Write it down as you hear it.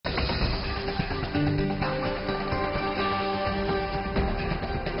Russia's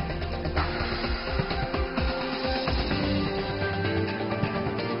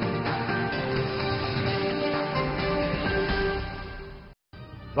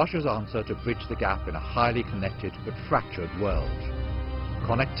answer to bridge the gap in a highly connected but fractured world.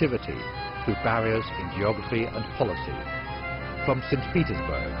 Connectivity through barriers in geography and policy. From St.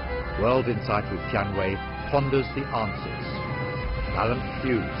 Petersburg, World Insight with Tian Wei ponders the answers. Balanced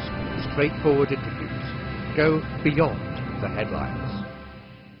views, straightforward interviews, go beyond the headlines.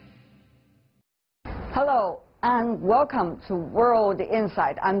 Hello and welcome to World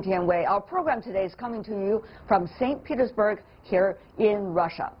Insight. I'm Tian Wei. Our program today is coming to you from St. Petersburg here in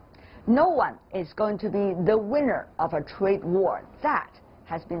Russia. No one is going to be the winner of a trade war. That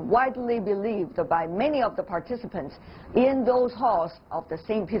has been widely believed by many of the participants in those halls of the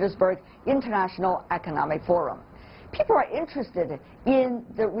St. Petersburg International Economic Forum. People are interested in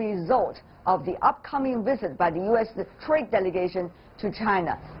the result of the upcoming visit by the U.S. trade delegation to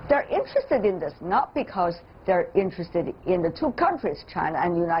China. They're interested in this not because they're interested in the two countries, China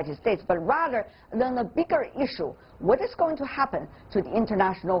and the United States, but rather than a bigger issue. What is going to happen to the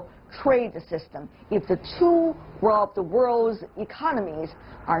international trade system if the two of the world's economies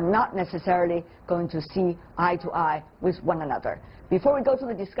are not necessarily going to see eye to eye with one another? Before we go to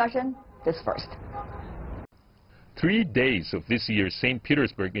the discussion, this first. 3 days of this year's St.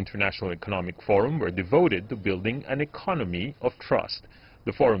 Petersburg International Economic Forum were devoted to building an economy of trust.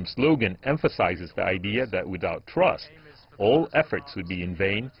 The forum's slogan emphasizes the idea that without trust, all efforts would be in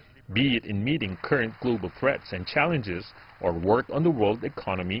vain, be it in meeting current global threats and challenges or work on the world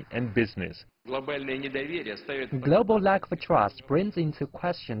economy and business. Global lack of trust brings into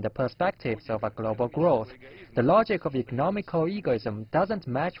question the perspectives of a global growth. The logic of economical egoism doesn't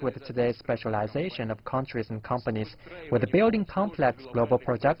match with today's specialization of countries and companies with building complex global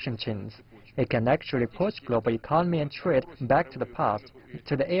production chains. It can actually push global economy and trade back to the past,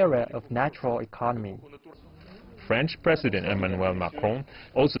 to the era of natural economy. French President Emmanuel Macron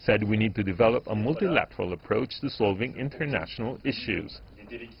also said we need to develop a multilateral approach to solving international issues.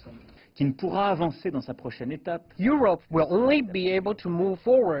 Europe will only be able to move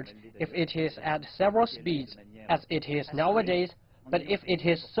forward if it is at several speeds, as it is nowadays, but if it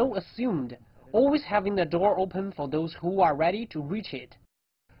is so assumed, always having the door open for those who are ready to reach it.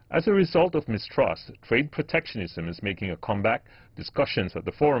 As a result of mistrust, trade protectionism is making a comeback. Discussions at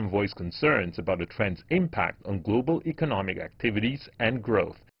the forum voice concerns about the trend's impact on global economic activities and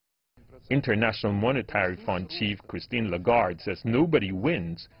growth. International Monetary Fund Chief Christine Lagarde says nobody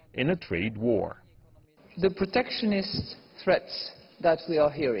wins in a trade war. The protectionist threats that we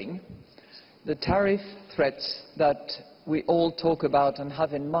are hearing, the tariff threats that we all talk about and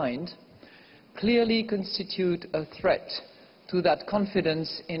have in mind, clearly constitute a threat to that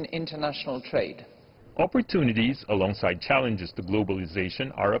confidence in international trade. Opportunities alongside challenges to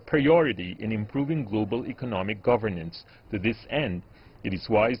globalization are a priority in improving global economic governance. To this end, it is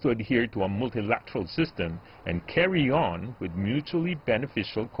wise to adhere to a multilateral system and carry on with mutually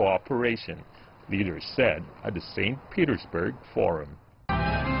beneficial cooperation, leaders said at the St. Petersburg Forum.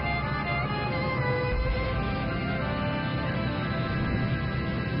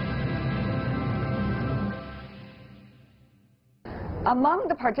 Among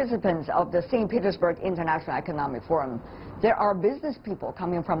the participants of the St. Petersburg International Economic Forum, there are business people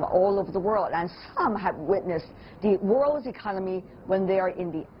coming from all over the world, and some have witnessed the world's economy when they are in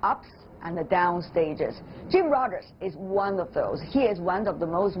the ups and the down stages. Jim Rogers is one of those. He is one of the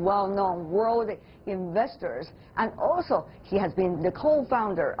most well-known world investors, and also he has been the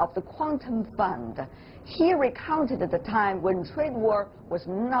co-founder of the Quantum Fund. He recounted at the time when trade war was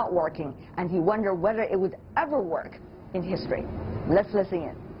not working, and he wondered whether it would ever work in history. Let's listen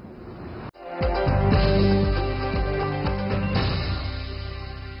in.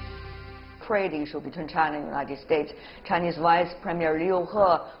 Trade issue between China and the United States. Chinese Vice Premier Liu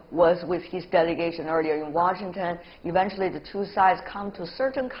He was with his delegation earlier in Washington. Eventually, the two sides come to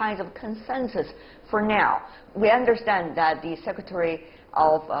certain kinds of consensus for now. We understand that the Secretary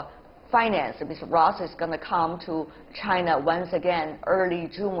of Finance, Mr. Ross, is going to come to China once again early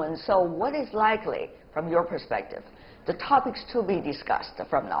June. So what is likely, from your perspective, the topics to be discussed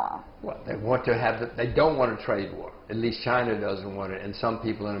from now on? Well, they don't want a trade war. At least China doesn't want it, and some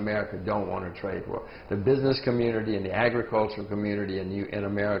people in America don't want a trade war. The business community and the agricultural community in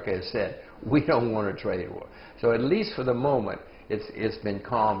America has said, we don't want a trade war. So at least for the moment, it's been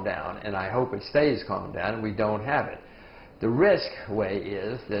calmed down, and I hope it stays calmed down and we don't have it. The risk way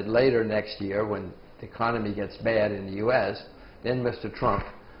is that later next year, when the economy gets bad in the U.S., then Mr. Trump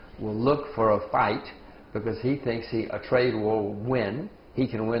will look for a fight because he thinks a trade war will win he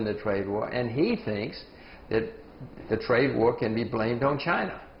can win the trade war, and he thinks that the trade war can be blamed on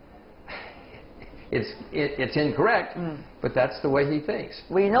China. It's incorrect, but that's the way he thinks.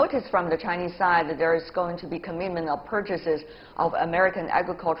 We noticed from the Chinese side that there is going to be commitment of purchases of American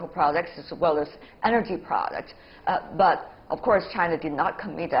agricultural products as well as energy products. But of course, China did not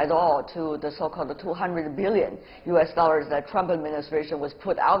commit at all to the so-called $200 billion that Trump administration was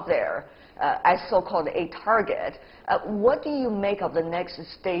put out there as so-called a target. What do you make of the next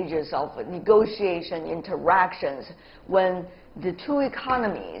stages of negotiation interactions when the two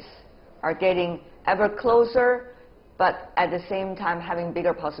economies are getting ever closer, but at the same time having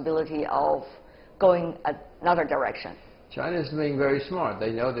bigger possibility of going another direction? China is being very smart.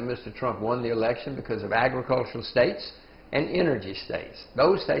 They know that Mr. Trump won the election because of agricultural states and energy states.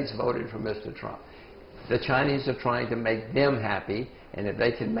 Those states voted for Mr. Trump. The Chinese are trying to make them happy, and if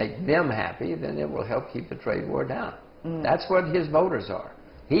they can make them happy, then it will help keep the trade war down. That's what his voters are.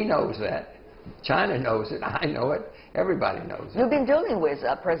 He knows that. China knows it. I know it. Everybody knows it. You've been dealing with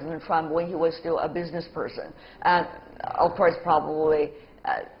President Trump when he was still a business person. And of course, probably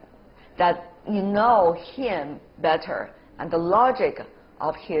that you know him better and the logic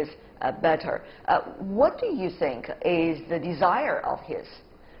of his better. What do you think is the desire of his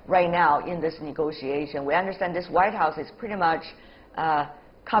right now in this negotiation? We understand this White House is pretty much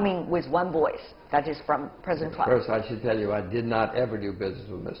coming with one voice. That is from President Trump. First, I should tell you, I did not ever do business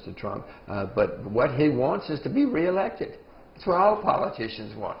with Mr. Trump. But what he wants is to be reelected. That's what all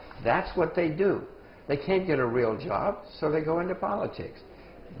politicians want. That's what they do. They can't get a real job, so they go into politics.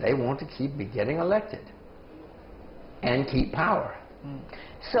 They want to keep getting elected and keep power.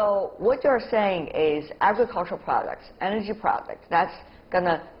 So what you're saying is agricultural products, energy products, that's going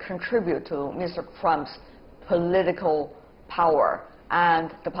to contribute to Mr. Trump's political power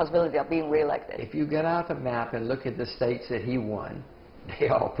and the possibility of being reelected. If you get out the map and look at the states that he won, they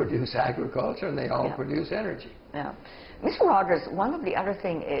all produce agriculture and they all produce energy. Yeah. Mr. Rogers, one of the other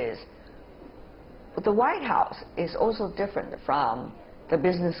things is the White House is also different from the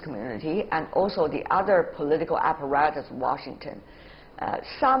business community and also the other political apparatus of Washington.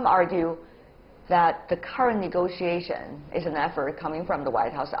 Some argue that the current negotiation is an effort coming from the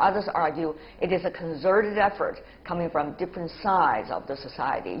White House. Others argue it is a concerted effort coming from different sides of the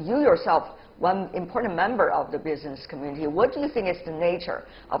society. You yourself, one important member of the business community, what do you think is the nature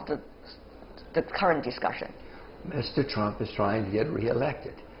of the current discussion? Mr. Trump is trying to get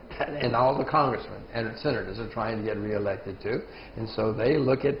reelected. And all the congressmen and senators are trying to get reelected too. And so they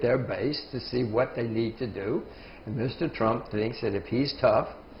look at their base to see what they need to do. And Mr. Trump thinks that if he's tough,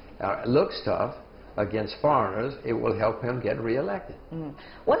 looks tough against foreigners, it will help him get reelected.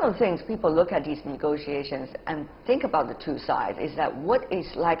 One of the things people look at these negotiations and think about the two sides is that what is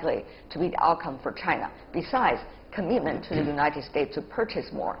likely to be the outcome for China, besides commitment to the United States to purchase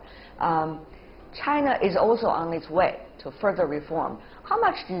more. China is also on its way to further reform. How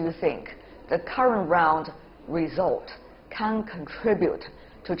much do you think the current round result can contribute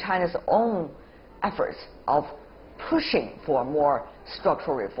to China's own efforts of pushing for more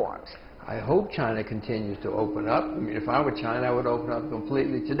structural reforms? I hope China continues to open up. I mean, if I were China, I would open up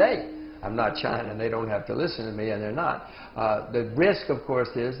completely today. I'm not China, and they don't have to listen to me, and they're not. The risk, of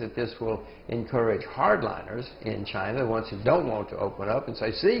course, is that this will encourage hardliners in China, the ones who don't want to open up, and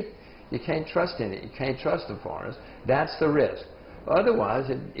say, see, you can't trust any, you can't trust the foreigners. That's the risk. Otherwise,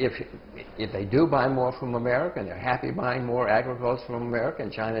 if they do buy more from America, and they're happy buying more agriculture from America,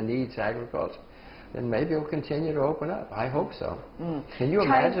 and China needs agriculture, then maybe it'll continue to open up. I hope so. Can you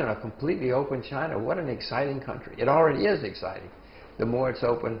imagine a completely open China? What an exciting country. It already is exciting. The more it's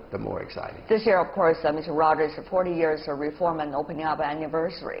open, the more exciting. This year, of course, Mr. Rogers, 40 years of reform and opening up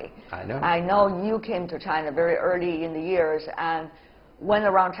anniversary. I know. I know you came to China very early in the years and went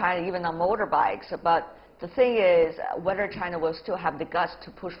around China even on motorbikes. But the thing is, whether China will still have the guts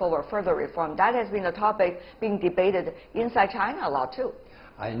to push forward further reform, that has been a topic being debated inside China a lot, too.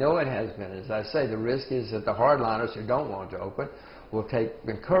 I know it has been. As I say, the risk is that the hardliners who don't want to open will take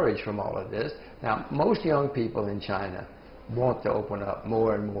courage from all of this. Now, most young people in China want to open up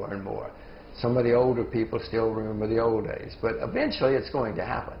more and more and more. Some of the older people still remember the old days, but eventually it's going to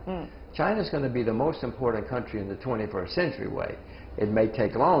happen. China's going to be the most important country in the 21st century way. It may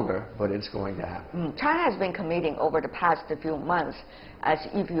take longer, but it's going to happen. China has been committing over the past few months, as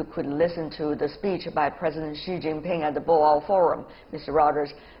if you could listen to the speech by President Xi Jinping at the Boao Forum, Mr.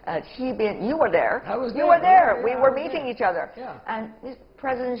 Rogers. You were there. I was there. You were there. Yeah, we were meeting each other. Yeah. And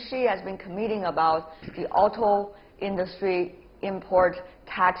President Xi has been committing about the auto industry import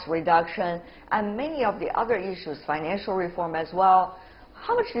tax reduction and many of the other issues, financial reform as well.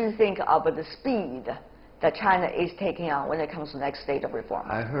 How much do you think of the speed that China is taking on when it comes to the next stage of reform?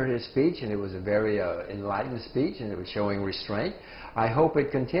 I heard his speech, and it was a very enlightened speech, and it was showing restraint. I hope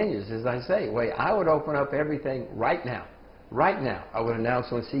it continues. As I say, I would open up everything right now. Right now, I would announce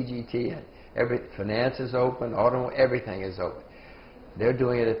on CGTN, finance is open, everything is open. They're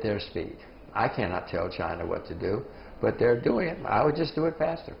doing it at their speed. I cannot tell China what to do, but they're doing it. I would just do it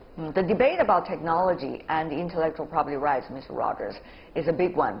faster. The debate about technology and the intellectual property rights, Mr. Rogers, is a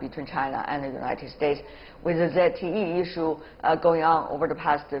big one between China and the United States, with the ZTE issue going on over the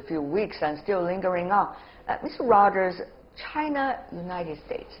past few weeks and still lingering on. Mr. Rogers, China, United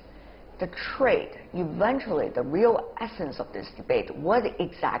States, the trade, eventually the real essence of this debate, what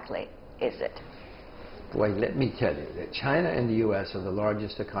exactly is it? Boy, let me tell you that China and the U.S. are the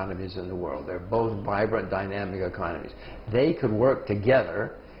largest economies in the world. They're both vibrant, dynamic economies. They could work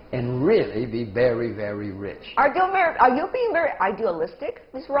together and really be very, very rich. Are you being very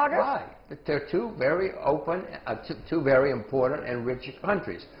idealistic, Mr. Rogers? Right. They're two very open, two very important and rich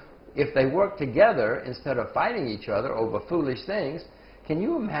countries. If they work together instead of fighting each other over foolish things, can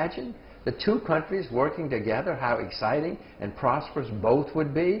you imagine the two countries working together, how exciting and prosperous both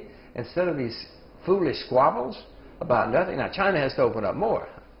would be, instead of these foolish squabbles about nothing? Now, China has to open up more.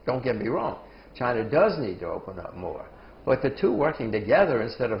 Don't get me wrong. China does need to open up more. But the two working together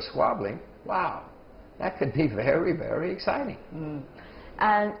instead of squabbling, wow, that could be very, very exciting.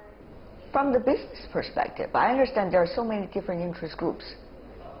 And from the business perspective, I understand there are so many different interest groups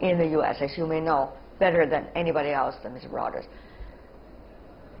in the U.S., as you may know better than anybody else than Mr. Rogers.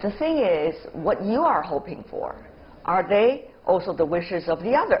 The thing is, what you are hoping for, are they also the wishes of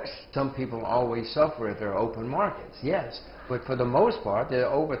the others? Some people always suffer if there are open markets, yes. But for the most part, there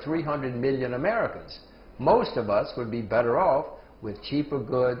are over 300 million Americans. Most of us would be better off with cheaper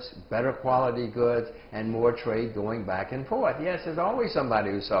goods, better quality goods, and more trade going back and forth. Yes, there's always somebody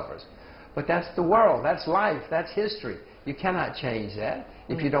who suffers. But that's the world, that's life, that's history. You cannot change that.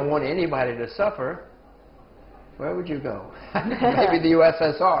 If you don't want anybody to suffer, where would you go? Maybe the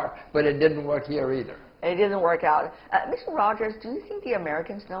USSR, but it didn't work here either. It didn't work out. Mr. Rogers, do you think the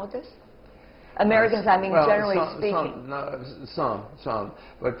Americans know this? Americans, I mean, generally speaking. Some.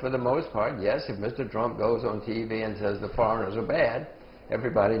 But for the most part, yes, if Mr. Trump goes on TV and says the foreigners are bad,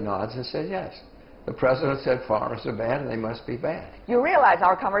 everybody nods and says yes. The president said foreigners are bad and they must be bad. You realize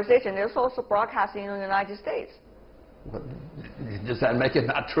our conversation is also broadcasting in the United States. Well, does that make it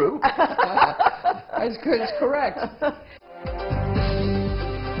not true? It's correct.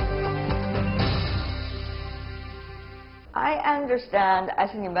 I understand as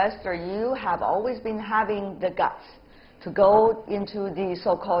an investor, you have always been having the guts to go into the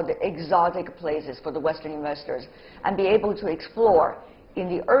so-called exotic places for the Western investors and be able to explore in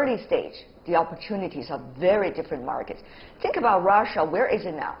the early stage the opportunities of very different markets. Think about Russia. Where is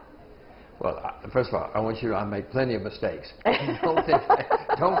it now? Well, first of all, I want you to make plenty of mistakes. Don't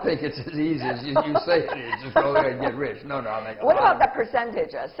think it's as easy as you say it is. Just go there and get rich. No, I make a What about that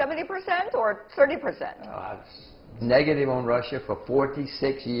percentage? 70% or 30%? Negative on Russia for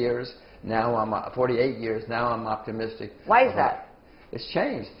 46 years. Now I'm 48 years. Now I'm optimistic. Why is that? It's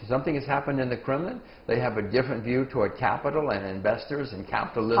changed. Something has happened in the Kremlin. They have a different view toward capital and investors and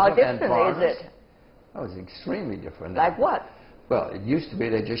capitalism and foreigners. How different is it? Oh, it's extremely different. Like what? Well, it used to be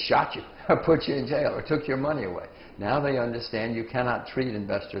they just shot you or put you in jail or took your money away. Now they understand you cannot treat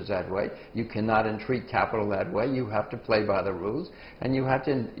investors that way. You cannot entreat capital that way. You have to play by the rules, and you have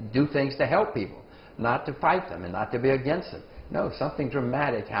to do things to help people, not to fight them and not to be against them. No, something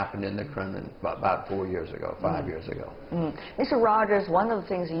dramatic happened in the Kremlin about 4 years ago, 5 years ago. Mr. Rogers, one of the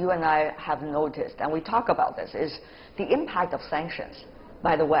things you and I have noticed, and we talk about this, is the impact of sanctions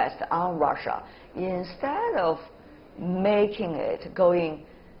by the West on Russia. Instead of making it going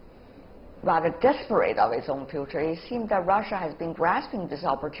rather desperate of its own future, it seems that Russia has been grasping this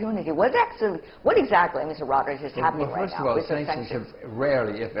opportunity. What exactly, Mr. Rogers, is happening right now? First of all, sanctions have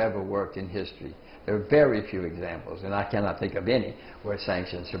rarely, if ever, worked in history. There are very few examples, and I cannot think of any, where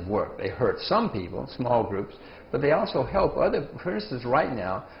sanctions have worked. They hurt some people, small groups, but they also help other. For instance, right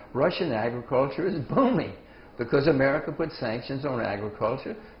now, Russian agriculture is booming because America put sanctions on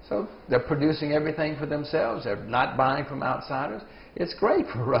agriculture, so they're producing everything for themselves. They're not buying from outsiders. It's great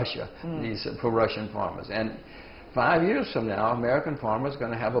for Russia, for Russian farmers. And 5 years from now, American farmers are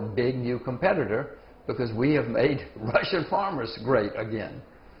going to have a big new competitor because we have made Russian farmers great again.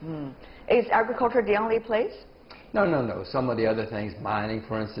 Is agriculture the only place? No. Some of the other things, mining,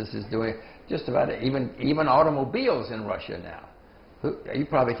 for instance, is doing just about it. Even automobiles in Russia now. You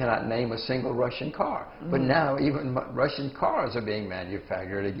probably cannot name a single Russian car. But now even Russian cars are being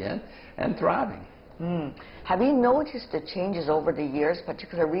manufactured again and thriving. Have you noticed the changes over the years,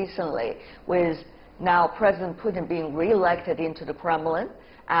 particularly recently, with now President Putin being re-elected into the Kremlin,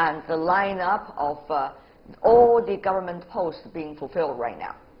 and the lineup of all the government posts being fulfilled right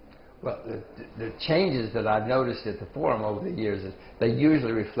now? Well, the changes that I've noticed at the forum over the years is they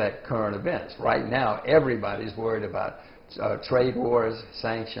usually reflect current events. Right now, everybody's worried about trade wars,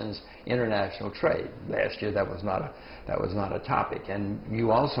 sanctions, international trade. Last year, that was not a topic. And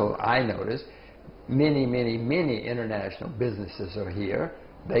you also, I noticed, many international businesses are here.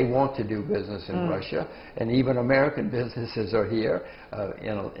 They want to do business in Russia, and even American businesses are here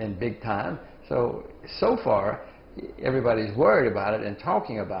in big time. So far, everybody's worried about it and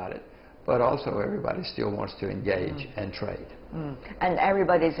talking about it, but also everybody still wants to engage and trade. And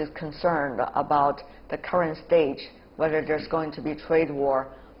everybody is concerned about the current stage, whether there's going to be trade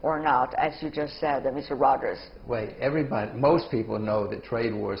war or not, as you just said, Mr. Rogers. Wait, most people know that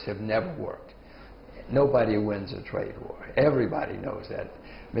trade wars have never worked. Nobody wins a trade war. Everybody knows that.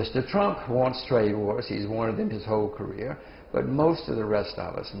 Mr. Trump wants trade wars. He's wanted them his whole career. But most of the rest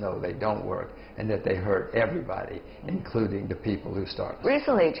of us know they don't work and that they hurt everybody, including the people who start them.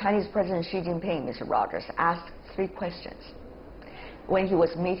 Recently, Chinese President Xi Jinping, Mr. Rogers, asked 3 questions. When he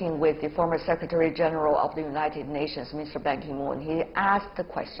was meeting with the former Secretary General of the United Nations, Mr. Ban Ki-moon, he asked the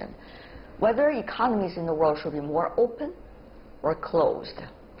question whether economies in the world should be more open or closed.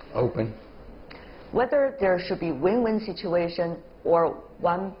 Open. Whether there should be win-win situation or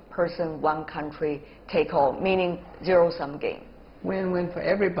one person, one country take all, meaning zero-sum game. Win-win for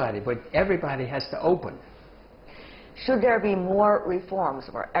everybody, but everybody has to open. Should there be more reforms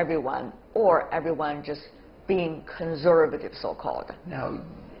for everyone, or everyone just being conservative, so-called? Now,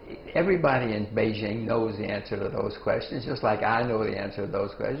 everybody in Beijing knows the answer to those questions, just like I know the answer to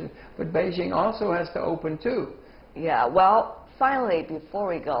those questions, but Beijing also has to open too. Yeah, well, finally, before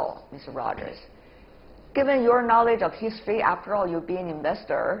we go, Mr. Rogers, given your knowledge of history, after all, you've been an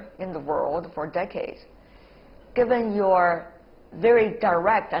investor in the world for decades, given your very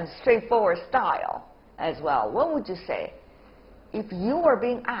direct and straightforward style as well, what would you say if you were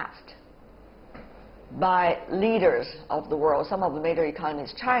being asked by leaders of the world, some of the major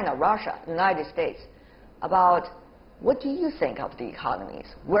economies, China, Russia, United States, about what do you think of the economies?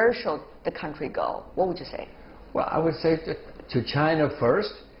 Where should the country go? What would you say? Well, I would say to China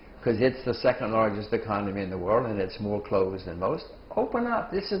first, because it's the second largest economy in the world and it's more closed than most. Open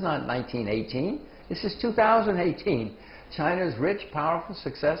up. This is not 1918. This is 2018. China's rich, powerful,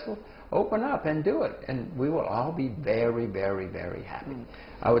 successful. Open up and do it, and we will all be very, very, very happy.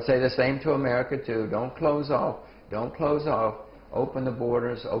 I would say the same to America too. Don't close off. Don't close off. Open the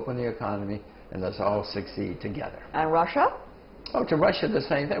borders, open the economy, and let's all succeed together. And Russia? Oh, to Russia the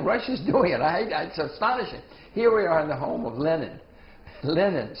same thing. Russia's doing it. It's astonishing. Here we are in the home of Lenin,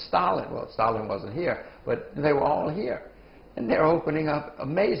 Stalin. Well, Stalin wasn't here, but they were all here. And they're opening up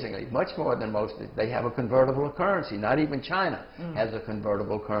amazingly, much more than most. They have a convertible currency. Not even China has a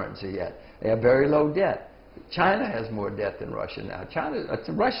convertible currency yet. They have very low debt. China has more debt than Russia now.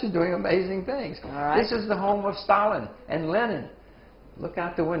 Russia's doing amazing things. All right. This is the home of Stalin and Lenin. Look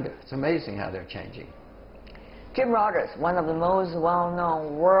out the window. It's amazing how they're changing. Jim Rogers, one of the most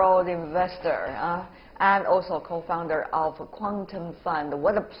well-known world investor, and also co-founder of Quantum Fund.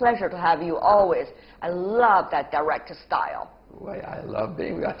 What a pleasure to have you always. I love that direct style. Well, I love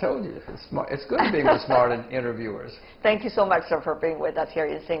being, I told you, it's good being with smart interviewers. Thank you so much, sir, for being with us here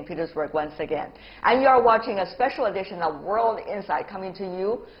in St. Petersburg once again. And you are watching a special edition of World Insight coming to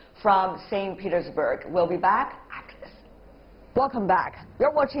you from St. Petersburg. We'll be back after this. Welcome back.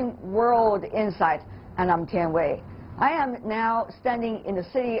 You're watching World Insight, and I'm Tian Wei. I am now standing in the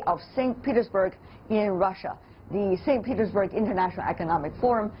city of St. Petersburg in Russia. The St. Petersburg International Economic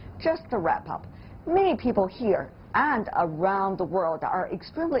Forum just to wrap up. Many people here and around the world are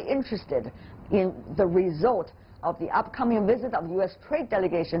extremely interested in the result of the upcoming visit of the U.S. trade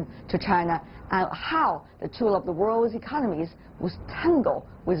delegation to China and how the two of the world's economies will tangle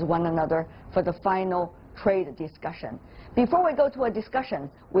with one another for the final trade discussion. Before we go to a discussion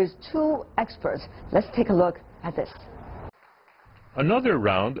with 2 experts, let's take a look at this. Another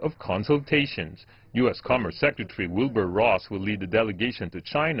round of consultations. U.S. Commerce Secretary Wilbur Ross will lead the delegation to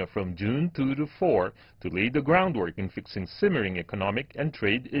China from June 2 to 4 to lay the groundwork in fixing simmering economic and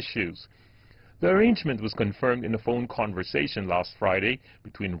trade issues. The arrangement was confirmed in a phone conversation last Friday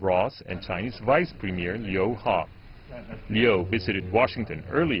between Ross and Chinese Vice Premier Liu He. Liu visited Washington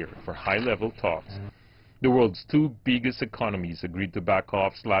earlier for high-level talks. The world's 2 biggest economies agreed to back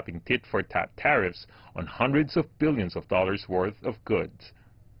off slapping tit-for-tat tariffs on hundreds of billions of dollars worth of goods.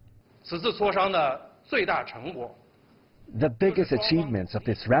 The biggest achievements of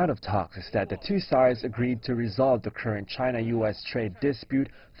this round of talks is that the two sides agreed to resolve the current China-U.S. trade dispute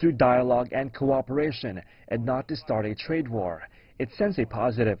through dialogue and cooperation and not to start a trade war. It sends a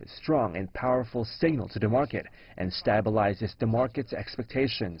positive, strong and powerful signal to the market and stabilizes the market's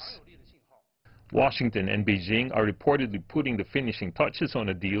expectations. Washington and Beijing are reportedly putting the finishing touches on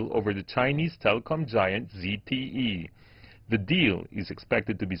a deal over the Chinese telecom giant ZTE. The deal is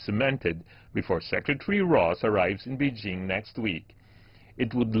expected to be cemented before Secretary Ross arrives in Beijing next week.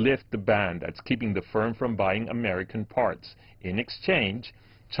 It would lift the ban that's keeping the firm from buying American parts. In exchange,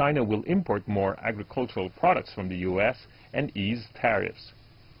 China will import more agricultural products from the U.S. and ease tariffs.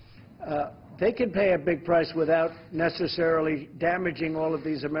 They can pay a big price without necessarily damaging all of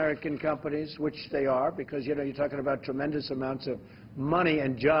these American companies, which they are, because, you know, you're talking about tremendous amounts of money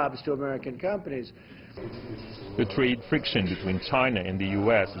and jobs to American companies. The trade friction between China and the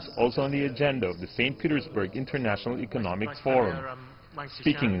U.S. is also on the agenda of the St. Petersburg International Economic Forum.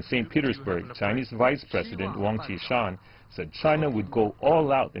 Speaking in St. Petersburg, Chinese Vice President Wang Qishan said China would go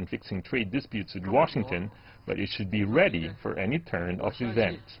all out in fixing trade disputes with Washington, but it should be ready for any turn of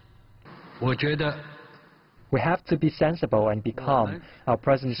events. We have to be sensible and be calm. Our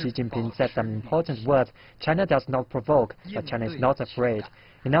President Xi Jinping said some important words. China does not provoke, but China is not afraid.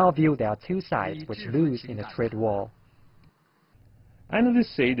 In our view, there are two sides which lose in a trade war.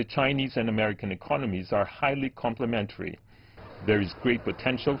 Analysts say the Chinese and American economies are highly complementary. There is great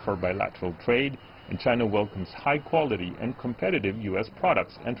potential for bilateral trade, and China welcomes high-quality and competitive U.S.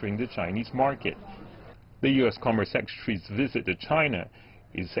 products entering the Chinese market. The U.S. Commerce Secretary's visit to China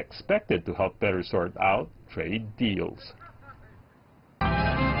is expected to help better sort out trade deals.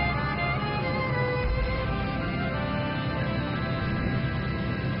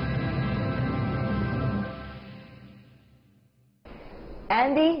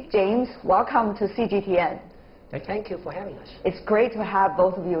 Andy, James, welcome to CGTN. Thank you for having us. It's great to have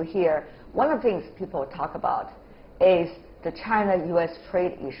both of you here. One of the things people talk about is the China-U.S.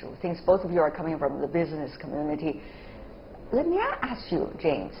 trade issue, since both of you are coming from the business community. Let me ask you,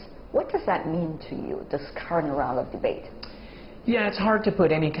 James, what does that mean to you, this current round of debate? Yeah, it's hard to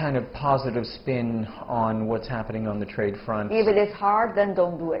put any kind of positive spin on what's happening on the trade front. If it is hard, then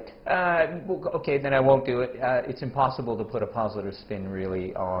don't do it. Okay, then I won't do it. It's impossible to put a positive spin,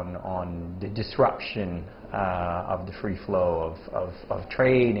 really, on the disruption of the free flow of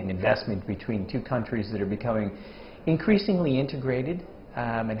trade and investment between two countries that are becoming increasingly integrated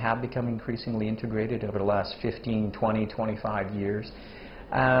and have become increasingly integrated over the last 15, 20, 25 years.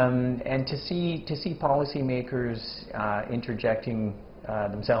 And to see policymakers interjecting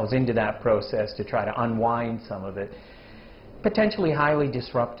themselves into that process to try to unwind some of it, potentially highly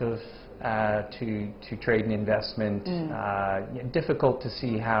disruptive to trade and investment. Difficult to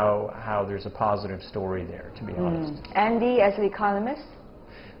see how there's a positive story there, to be honest. Andy, as an economist?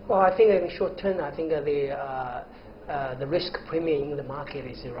 Well, I think in the short term, I think the risk premium in the market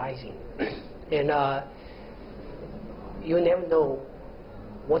is rising. And you never know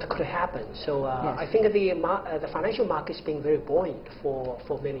what could happen. So yes. I think the financial market has been very buoyant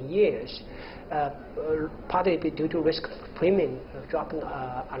for many years, partly due to risk premium dropping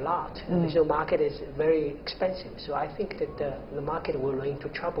a lot. So the market is very expensive. So I think that the market will run into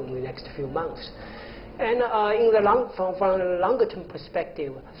trouble in the next few months. And from a longer term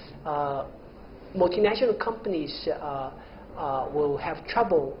perspective, multinational companies will have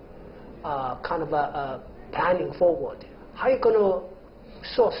trouble planning forward. How are you going to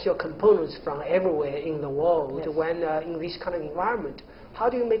source your components from everywhere in the world when in this kind of environment? How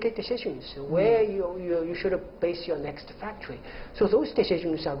do you make decisions where you should base your next factory? So those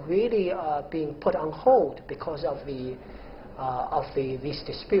decisions are really being put on hold because of this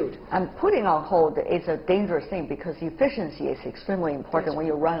dispute. And putting on hold is a dangerous thing because efficiency is extremely important when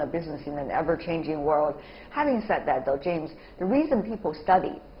you run a business in an ever-changing world. Having said that, though, James, the reason people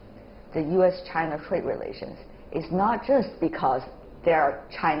study the U.S.-China trade relations is not just because they are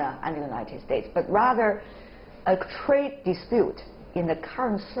China and the United States, but rather a trade dispute in the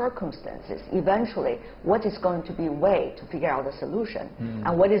current circumstances, eventually, what is going to be a way to figure out a solution,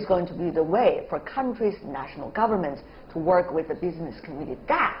 and what is going to be the way for countries, national governments, to work with the business community.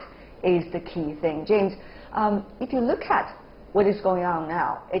 That is the key thing. James, if you look at what is going on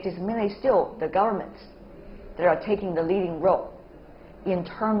now, it is mainly still the governments that are taking the leading role in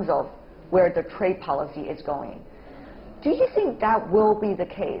terms of where the trade policy is going. Do you think that will be the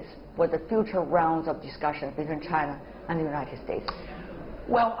case for the future rounds of discussions between China and the United States?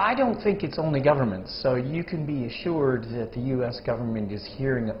 Well, I don't think it's only governments. So you can be assured that the U.S. government is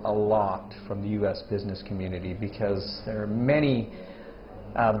hearing a lot from the U.S. business community because there are many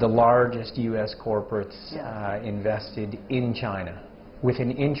the largest U.S. corporates invested in China, with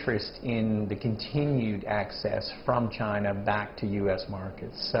an interest in the continued access from China back to U.S.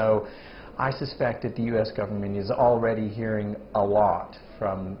 markets. So I suspect that the U.S. government is already hearing a lot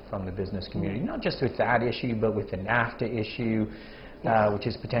from the business community, not just with that issue, but with the NAFTA issue, which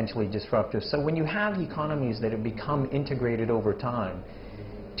is potentially disruptive. So when you have economies that have become integrated over time,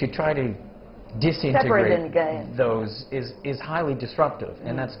 to try to disintegrate those is highly disruptive,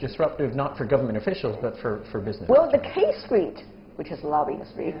 and that's disruptive not for government officials, but for business. Will the K Street, which is lobbying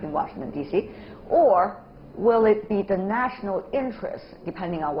street in Washington, D.C., or will it be the national interests,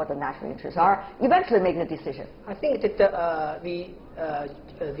 depending on what the national interests are, eventually making a decision? I think that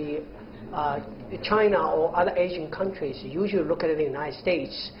China or other Asian countries usually look at the United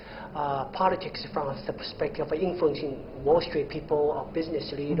States politics from the perspective of influencing Wall Street people or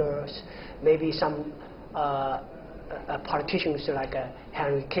business leaders, maybe some politicians like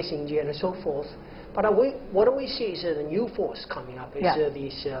Henry Kissinger and so forth. But what we see is a new force coming up, is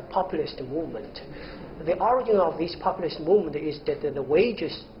this populist movement. The origin of this populist movement is that the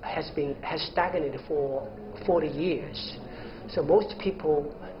wages has stagnated for 40 years. So most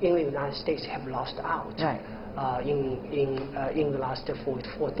people in the United States have lost out in the last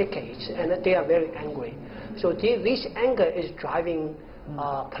 4 decades, and they are very angry. So this anger is driving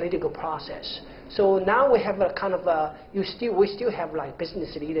political process. So now we have a kind of we still have like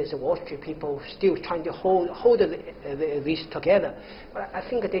business leaders and Wall Street people still trying to hold this together, but I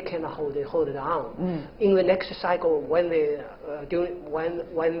think they can hold it down. In the next cycle, when we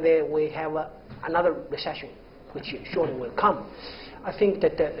have another recession, which surely will come, I think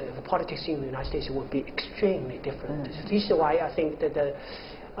that the politics in the United States will be extremely different. This is why I think that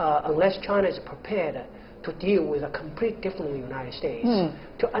unless China is prepared to deal with a completely different United States,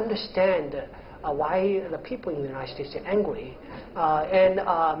 to understand why the people in the United States are angry, and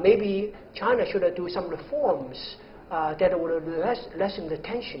maybe China should do some reforms that will lessen the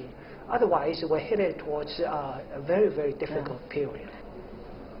tension. Otherwise, we're headed towards a very, very difficult period.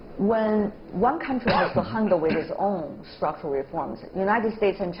 When one country has to handle with its own structural reforms, United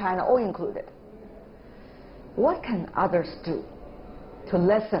States and China all included, what can others do to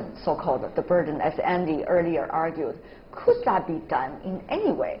lessen, so-called, the burden, as Andy earlier argued? Could that be done in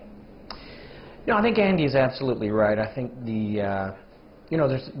any way? No, I think Andy is absolutely right. I think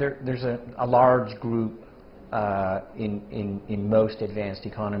there's a large group in most advanced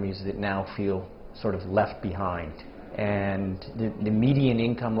economies that now feel sort of left behind, and the median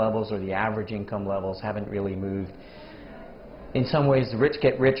income levels or the average income levels haven't really moved. In some ways, the rich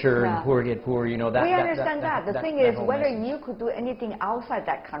get richer and the poor get poorer. You know that. We understand that. The thing is whether you could do anything outside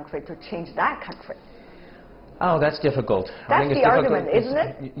that country to change that country. Oh, that's difficult. That's the argument, isn't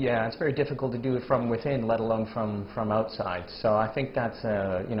it? Yeah, it's very difficult to do it from within, let alone from outside. So I think that's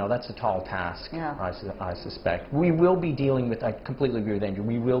a tall task. I suspect we will be dealing with. I completely agree with Andrew.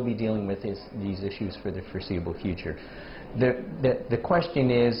 We will be dealing with these issues for the foreseeable future. The question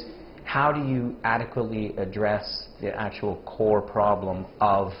is, how do you adequately address the actual core problem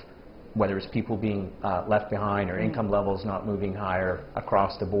of whether it's people being left behind or income levels not moving higher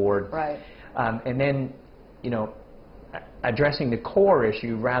across the board? Right. And then, addressing the core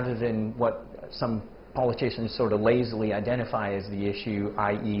issue rather than what some politicians sort of lazily identify as the issue,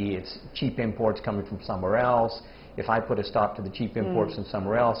 i.e. it's cheap imports coming from somewhere else. If I put a stop to the cheap imports from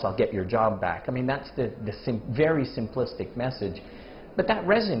somewhere else, I'll get your job back. I mean, that's the very simplistic message. But that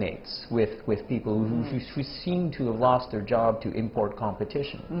resonates with people who seem to have lost their job to import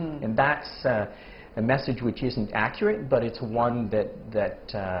competition. And that's a message which isn't accurate, but it's one that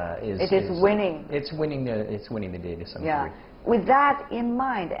is winning. It's winning the day to some degree. With that in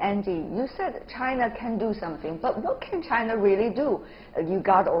mind, Andy, you said China can do something, but what can China really do? You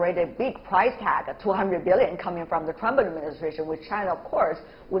got already a big price tag, $200 billion coming from the Trump administration, which China, of course,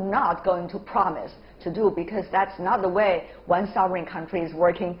 would not going to promise to do, because that's not the way one sovereign country is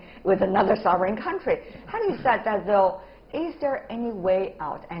working with another sovereign country. Having said that, though, is there any way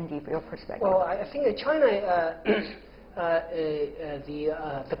out, Andy, from your perspective? Well, I think that China,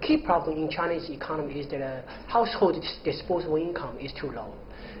 the key problem in Chinese economy is that household disposable income is too low.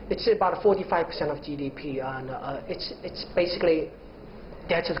 It's about 45% of GDP, and it's basically,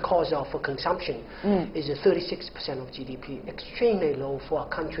 that's the cause of consumption, is 36% of GDP, extremely low for a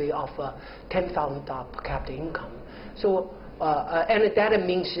country of $10,000 per capita income. So. And that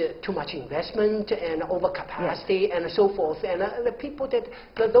means too much investment and overcapacity and so forth. And the people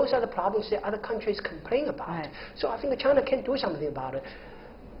those are the problems that other countries complain about. Right. So I think China can do something about it.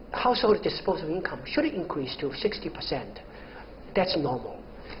 Household disposable income should increase to 60%. That's normal.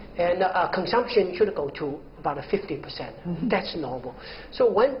 And consumption should go to about 50%. That's normal.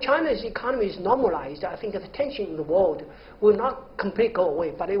 So when China's economy is normalized, I think the tension in the world will not completely go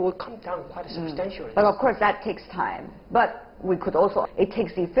away, but it will come down quite substantially. But of course, that takes time. But we could also, it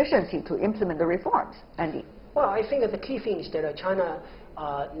takes efficiency to implement the reforms, Andy. Well, I think that the key thing is that China,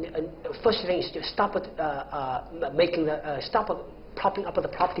 first thing is to stop propping up the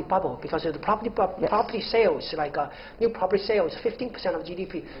property bubble, because of the property sales, like new property sales, 15% of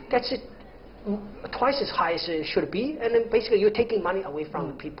GDP. That's it. Twice as high as it should be, and then basically you're taking money away from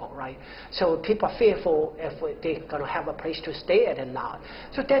the people, right? So people are fearful if they're going to have a place to stay at and not.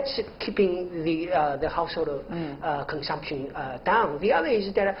 So that's keeping the household consumption down. The other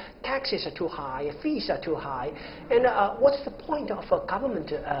is that taxes are too high, fees are too high, and what's the point of a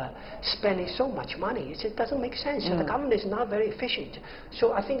government spending so much money? It doesn't make sense. The government is not very efficient.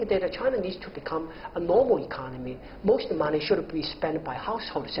 So I think that China needs to become a normal economy. Most of the money should be spent by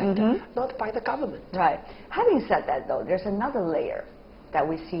household sector, not by the government. Right. Having said that, though, there's another layer that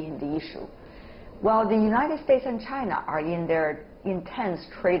we see in the issue. While the United States and China are in their intense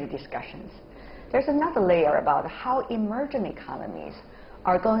trade discussions, there's another layer about how emerging economies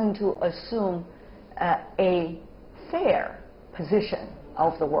are going to assume a fair position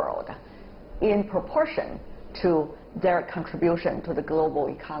of the world in proportion to their contribution to the global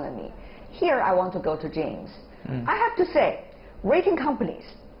economy. Here, I want to go to James. I have to say, rating companies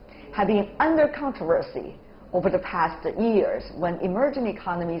have been under controversy over the past years when emerging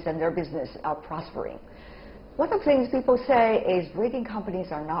economies and their business are prospering. One of the things people say is rating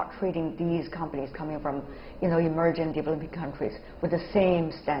companies are not treating these companies coming from, emerging developing countries with the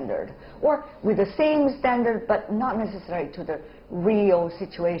same standard, or with the same standard but not necessarily to the real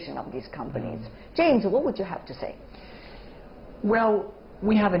situation of these companies. James, what would you have to say? Well,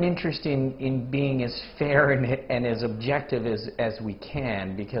 we have an interest in being as fair and as objective as we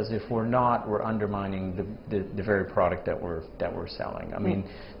can, because if we're not, we're undermining the very product that we're selling. I mean,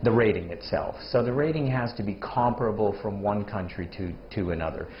 the rating itself. So the rating has to be comparable from one country to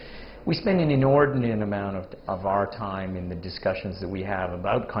another. We spend an inordinate amount of our time in the discussions that we have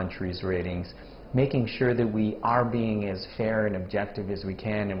about countries' ratings, making sure that we are being as fair and objective as we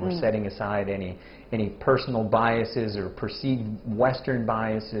can, and we're setting aside any personal biases or perceived Western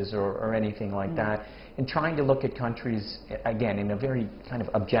biases or anything like that, and trying to look at countries, again, in a very kind of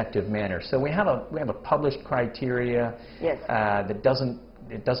objective manner. So we have a published criteria that doesn't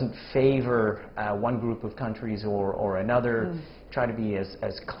favor one group of countries or another. Try to be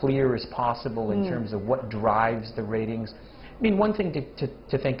as clear as possible in terms of what drives the ratings. I mean, one thing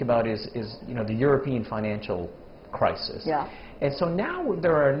to think about is the European financial crisis. Yeah. And so now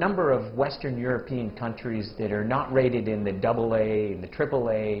there are a number of Western European countries that are not rated in the AA and the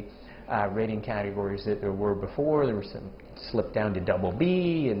AAA rating categories that there were before. There were some slipped down to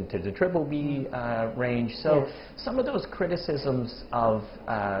BB and to the BBB range. So some of those criticisms of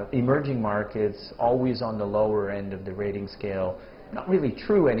emerging markets always on the lower end of the rating scale, not really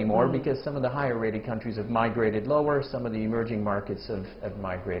true anymore, because some of the higher rated countries have migrated lower, some of the emerging markets have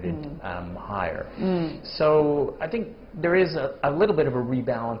migrated higher. So I think there is a little bit of a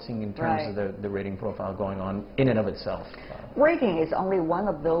rebalancing in terms of the rating profile going on in and of itself. Rating is only one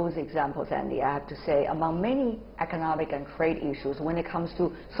of those examples, Andy, I have to say, among many economic and trade issues when it comes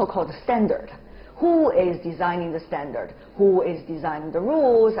to so-called standard. Who is designing the standard? Who is designing the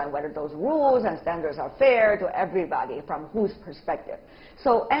rules, and whether those rules and standards are fair to everybody from whose perspective?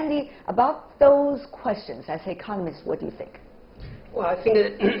 So, Andy, about those questions, as economists, what do you think? Well, I think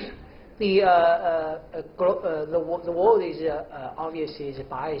that the world is obviously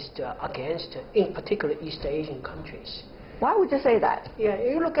biased against, in particular, East Asian countries. Why would you say that? Yeah,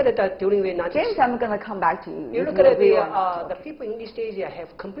 you look at it during the 19th James, I'm going to come back to you. You look at it, the people in East Asia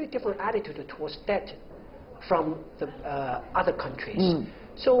have completely different attitude towards debt from the other countries.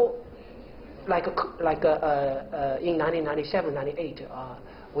 So, like in 1997, 98,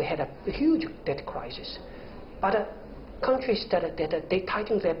 we had a huge debt crisis. But countries that they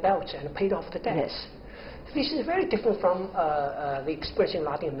tightened their belts and paid off the debts. Yes. This is very different from the experience in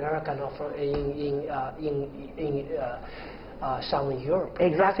Latin America and from in Southern Europe.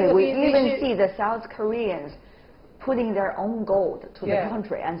 Exactly. We even see the South Koreans putting their own gold to the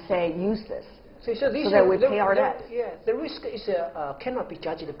country and say, use this. So that we pay our debt. Yeah, the risk is cannot be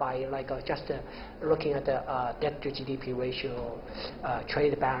judged by just looking at the debt to GDP ratio,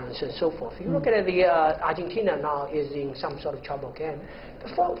 trade balance, and so forth. You look at the Argentina now is in some sort of trouble again.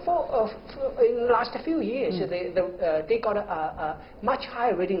 In the last few years, they got a much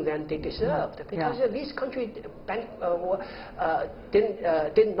higher rating than they deserved because this country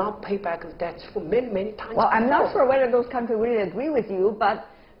did not pay back the debts for many times. Well, I'm not sure whether those countries really agree with you, but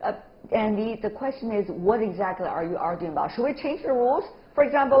Andy, the question is, what exactly are you arguing about? Should we change the rules? For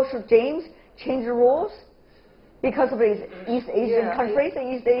example, should James change the rules because of his East Asian countries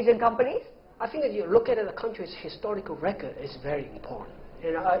and East Asian companies? I think that you look at the country's historical record is very important.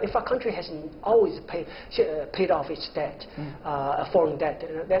 You know, if a country has always paid off its debt, foreign debt,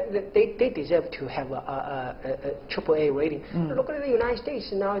 they deserve to have a AAA rating. Look at the United States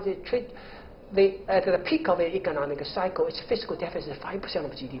now. At the peak of the economic cycle, its fiscal deficit is 5%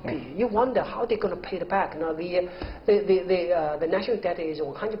 of GDP. You wonder how they're going to pay it back. Now the national debt is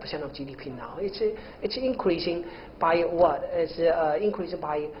 100% of GDP now. It's increasing by what? It's increasing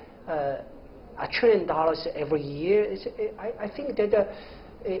by $1 trillion every year. I think that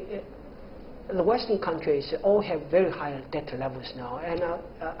the Western countries all have very high debt levels now, and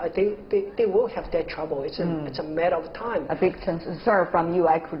they will have that trouble. It's a matter of time. A big concern from you,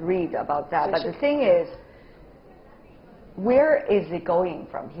 I could read about that. But the thing is, where is it going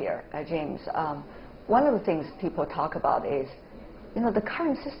from here, James? One of the things people talk about is, you know, the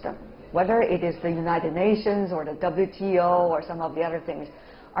current system, whether it is the United Nations or the WTO or some of the other things,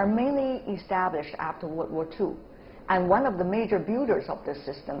 are mainly established after World War II. And one of the major builders of this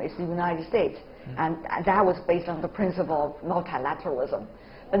system is the United States. And that was based on the principle of multilateralism.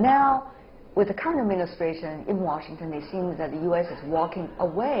 But now, with the current administration in Washington, it seems that the U.S. is walking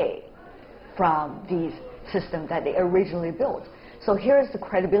away from these systems that they originally built. So here's the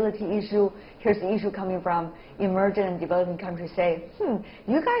credibility issue. Here's the issue coming from emerging and developing countries say,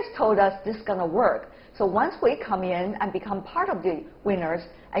 you guys told us this is going to work. So once we come in and become part of the winners,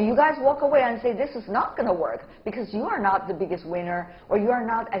 and you guys walk away and say this is not going to work because you are not the biggest winner or you are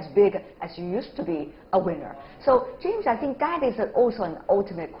not as big as you used to be a winner. So James, I think that is also an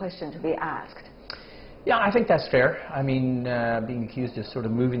ultimate question to be asked. Yeah, I think that's fair. I mean, being accused of sort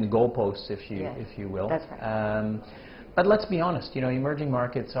of moving the goalposts, if you will. That's right. But let's be honest, you know, emerging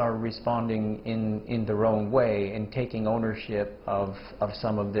markets are responding in their own way and taking ownership of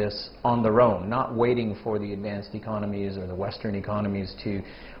some of this on their own, not waiting for the advanced economies or the Western economies to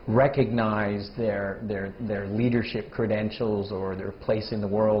recognize their leadership credentials or their place in the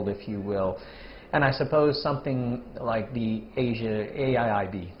world, if you will. And I suppose something like the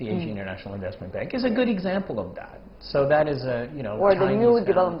AIIB, the Asia International Investment Bank, is a good example of that. So that is a, you know, or the new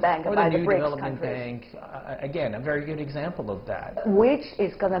development bank by the BRICS countries. Again, a very good example of that. Which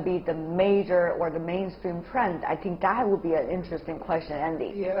is going to be the major or the mainstream trend? I think that would be an interesting question,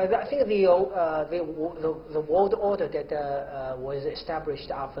 Andy. Yeah, I think the world order that was established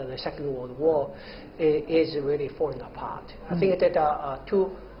after the Second World War is really falling apart. I think that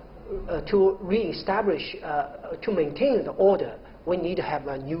to re-establish, to maintain the order, we need to have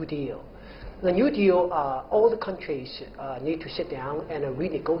a New Deal. The New Deal, all the countries need to sit down and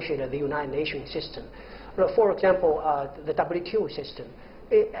renegotiate the United Nations system. For example, the WTO system,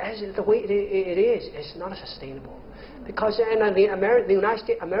 as the way it is, it's not sustainable. Because the United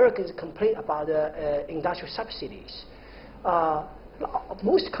States, Americans complain about industrial subsidies.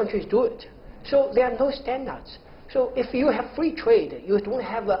 Most countries do it. So there are no standards. So if you have free trade, you don't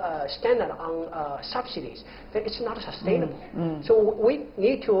have a standard on subsidies, then it's not sustainable. So we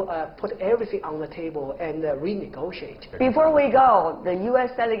need to put everything on the table and renegotiate. Before we go, the U.S.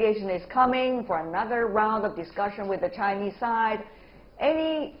 delegation is coming for another round of discussion with the Chinese side.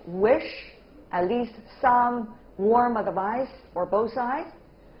 Any wish, at least some warm advice for both sides?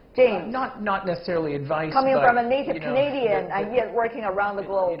 James, not necessarily advice. Coming from a native Canadian and yet working around the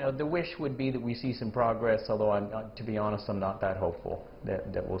globe. You know, the wish would be that we see some progress. Although, to be honest, I'm not that hopeful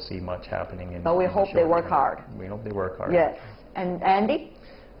that we'll see much happening. But we hope they work hard. We hope they work hard. Yes. And Andy?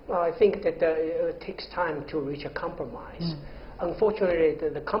 Well, I think that it takes time to reach a compromise. Unfortunately,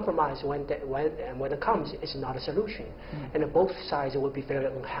 the compromise when it comes is not a solution, and both sides will be very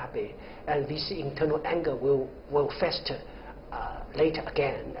unhappy, and this internal anger will fester. Later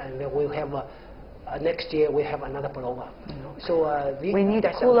again, and then we'll have next year we have another blow up. You know? So we need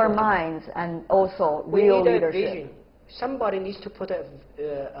cooler minds and also real leadership. Vision. Somebody needs to put a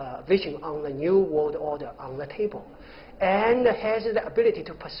vision on the new world order on the table, and has the ability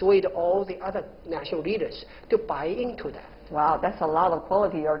to persuade all the other national leaders to buy into that. Wow, that's a lot of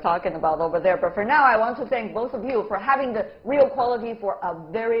quality you're talking about over there. But for now, I want to thank both of you for having the real quality for a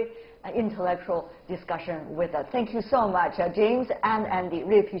very intellectual discussion with us. Thank you so much, James and Andy.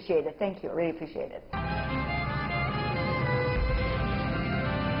 Really appreciate it. Thank you. Really appreciate it.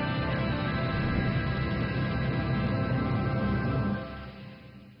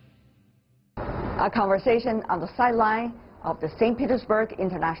 A conversation on the sideline of the St. Petersburg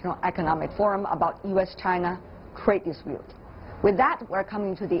International Economic Forum about U.S.-China trade dispute. With that, we're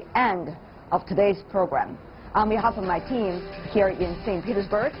coming to the end of today's program. On behalf of my team here in St.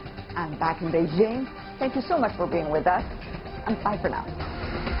 Petersburg, and back in Beijing. Thank you so much for being with us, and bye for now.